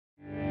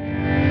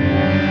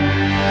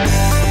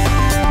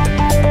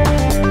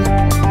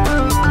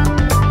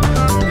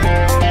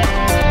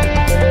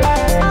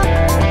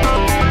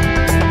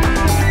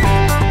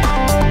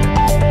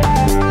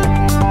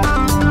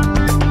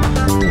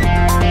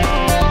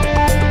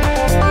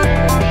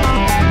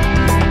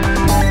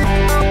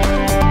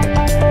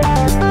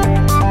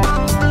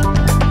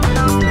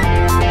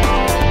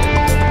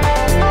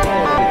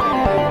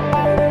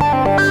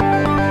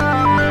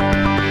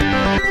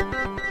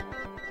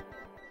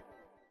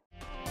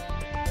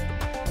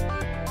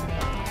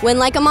Win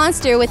like a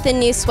monster with the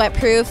new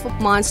sweat-proof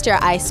Monster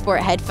Ice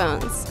Sport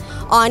headphones.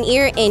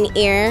 On-ear,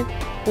 in-ear,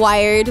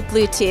 wired,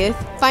 Bluetooth.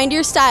 Find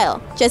your style.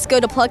 Just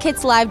go to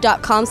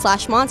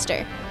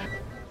PLUGHITZLive.com/monster.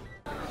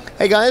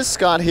 Hey guys,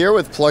 Scott here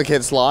with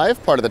PLUGHITZ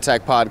Live, part of the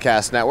Tech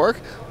Podcast Network.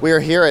 We are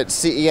here at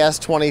CES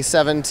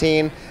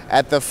 2017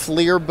 at the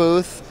FLIR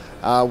booth.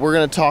 We're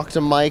going to talk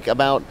to Mike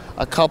about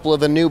a couple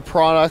of the new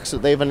products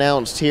that they've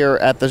announced here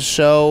at the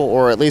show,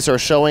 or at least are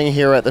showing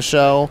here at the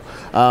show.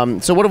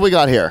 So what have we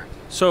got here?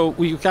 So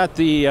we've got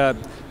the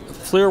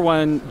FLIR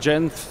One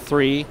Gen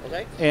 3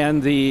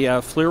 and the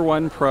FLIR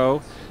One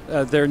Pro.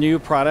 They're new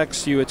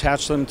products. You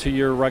attach them to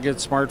your rugged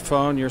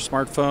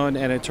smartphone,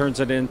 and it turns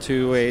it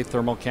into a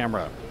thermal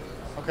camera.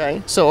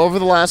 Okay, so over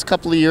the last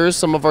couple of years,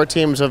 some of our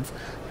teams have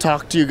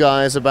talked to you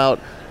guys about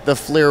the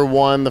FLIR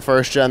One, the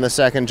first gen, the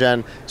second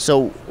gen.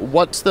 So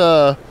what's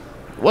the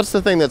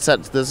thing that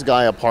sets this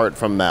guy apart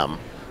from them?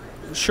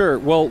 Sure.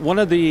 Well, one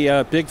of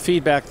the big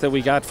feedback that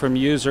we got from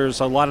users,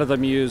 a lot of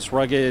them use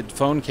rugged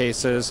phone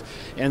cases,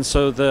 and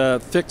so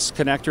the fixed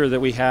connector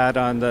that we had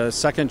on the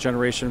second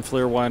generation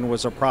FLIR One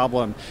was a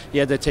problem. You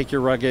had to take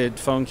your rugged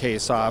phone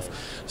case off.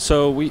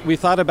 So we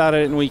thought about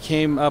it and we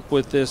came up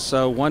with this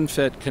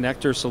one-fit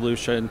connector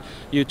solution.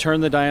 You turn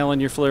the dial on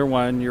your FLIR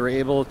One, you're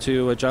able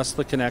to adjust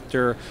the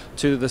connector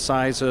to the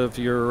size of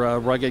your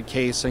rugged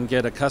case and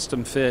get a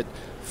custom fit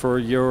for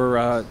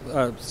your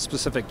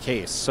specific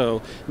case. So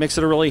it makes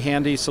it a really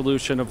handy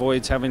solution,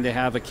 avoids having to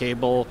have a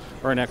cable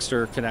or an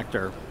extra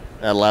connector.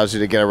 That allows you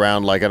to get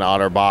around like an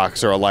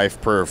OtterBox or a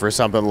LifeProof or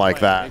something like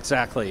that.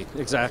 Exactly,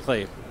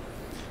 exactly.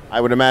 I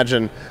would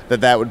imagine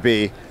that would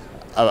be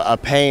a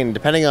pain,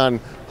 depending on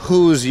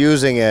who's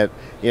using it.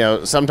 You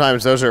know,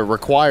 sometimes those are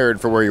required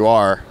for where you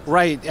are.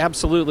 Right,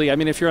 absolutely. I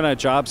mean, if you're on a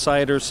job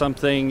site or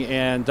something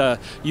and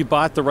you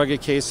bought the rugged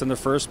case in the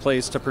first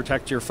place to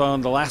protect your phone,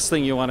 the last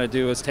thing you want to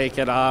do is take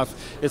it off.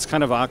 It's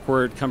kind of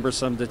awkward,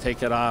 cumbersome to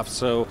take it off.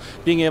 So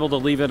being able to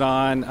leave it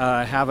on,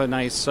 have a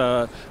nice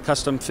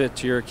custom fit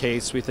to your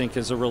case, we think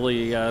is a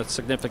really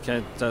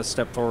significant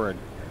step forward.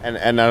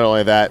 And not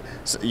only that,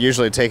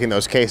 usually taking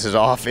those cases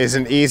off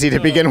isn't easy to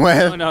begin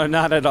with. No,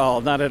 not at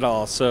all, not at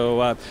all.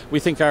 So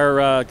we think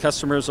our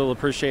customers will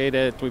appreciate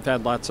it. We've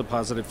had lots of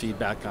positive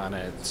feedback on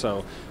it.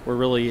 So we're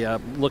really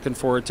looking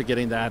forward to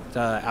getting that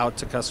out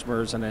to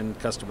customers and in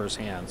customers'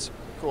 hands.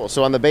 Cool.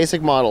 So on the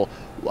basic model,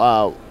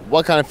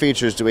 what kind of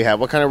features do we have?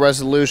 What kind of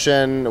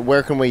resolution?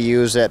 Where can we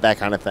use it? That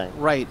kind of thing.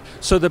 Right.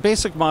 So the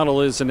basic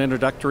model is an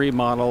introductory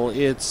model.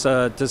 It's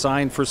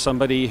designed for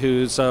somebody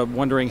who's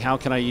wondering how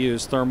can I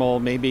use thermal,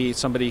 maybe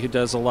somebody who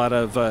does a lot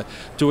of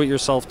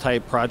do-it-yourself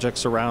type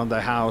projects around the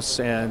house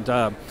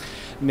and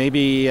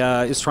maybe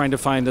is trying to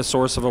find the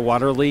source of a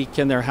water leak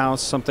in their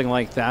house, something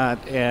like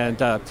that.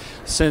 And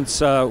since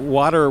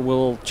water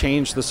will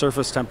change the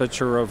surface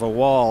temperature of a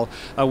wall,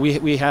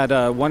 we had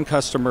one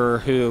customer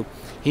who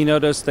he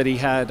noticed that he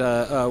had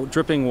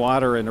dripping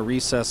water in a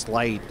recessed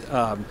light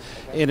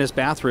in his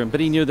bathroom, but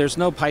he knew there's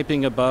no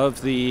piping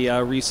above the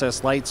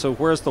recessed light, so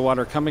where's the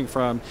water coming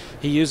from?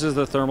 He uses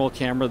the thermal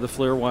camera, the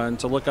FLIR One,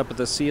 to look up at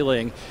the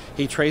ceiling.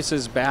 He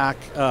traces back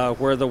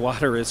where the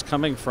water is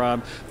coming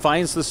from,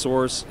 finds the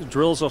source,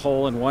 drills a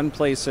hole in one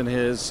place in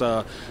his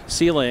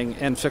ceiling,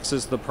 and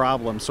fixes the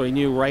problem. So he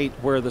knew right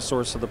where the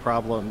source of the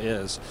problem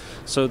is.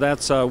 So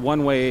that's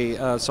one way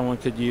someone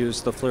could use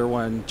the FLIR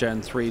One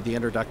Gen 3, the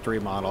introductory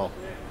model.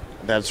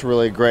 That's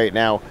really great.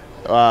 Now,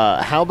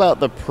 how about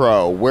the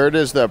Pro? Where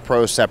does the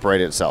Pro separate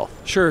itself?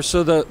 Sure.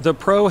 So the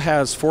Pro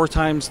has 4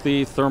 times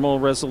the thermal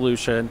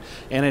resolution,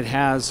 and it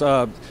has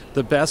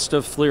the best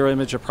of FLIR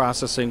image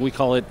processing. We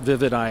call it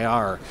Vivid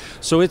IR.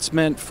 So it's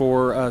meant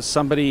for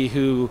somebody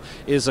who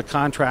is a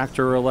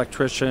contractor or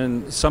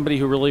electrician, somebody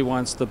who really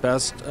wants the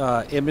best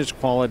image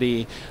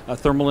quality,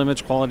 thermal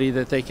image quality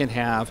that they can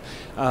have.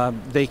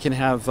 They can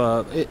have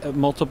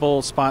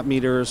multiple spot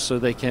meters, so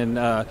they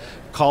can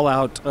call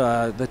out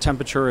the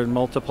temperature in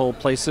multiple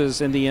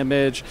places in the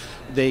image.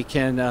 They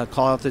can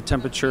call out the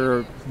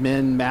temperature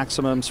min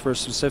maximums for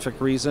specific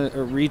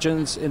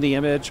regions in the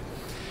image.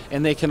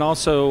 And they can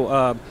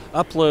also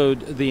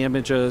upload the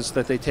images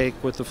that they take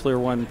with the FLIR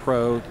One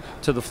Pro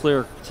to the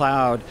FLIR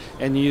Cloud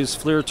and use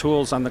FLIR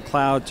tools on the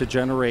cloud to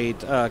generate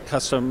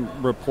custom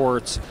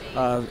reports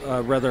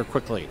rather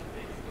quickly.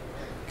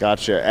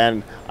 Gotcha.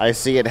 And I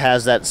see it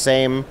has that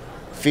same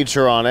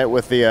feature on it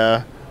with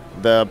the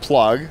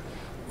plug.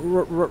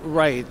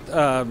 Right.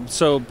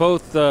 So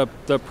both the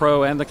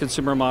Pro and the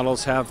consumer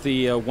models have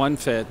the one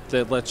fit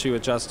that lets you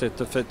adjust it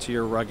to fit to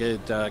your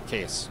rugged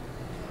case.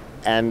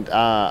 And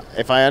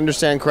if I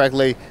understand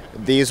correctly,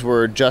 these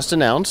were just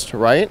announced,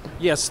 right?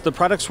 Yes, the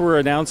products were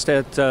announced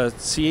at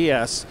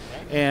CES,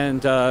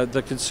 and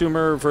the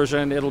consumer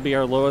version, it'll be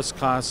our lowest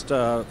cost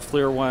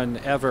FLIR One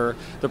ever.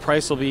 The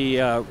price will be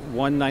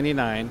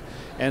 $199,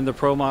 and the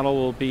Pro model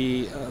will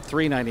be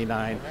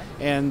 $399,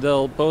 and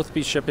they'll both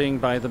be shipping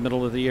by the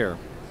middle of the year.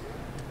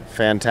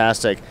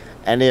 Fantastic.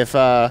 And if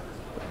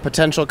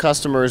potential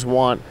customers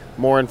want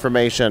more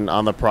information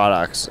on the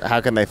products,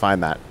 how can they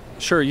find that?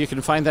 Sure, you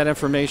can find that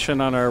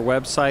information on our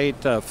website,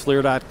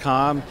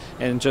 FLIR.com,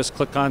 and just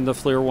click on the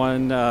FLIR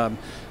One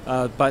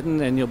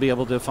button, and you'll be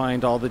able to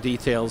find all the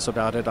details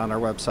about it on our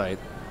website.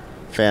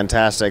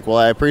 Fantastic. Well,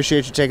 I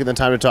appreciate you taking the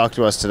time to talk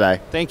to us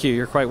today. Thank you.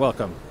 You're quite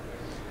welcome.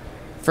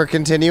 For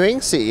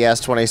continuing CES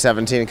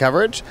 2017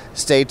 coverage,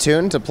 stay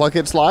tuned to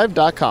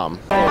PLUGHITZlive.com.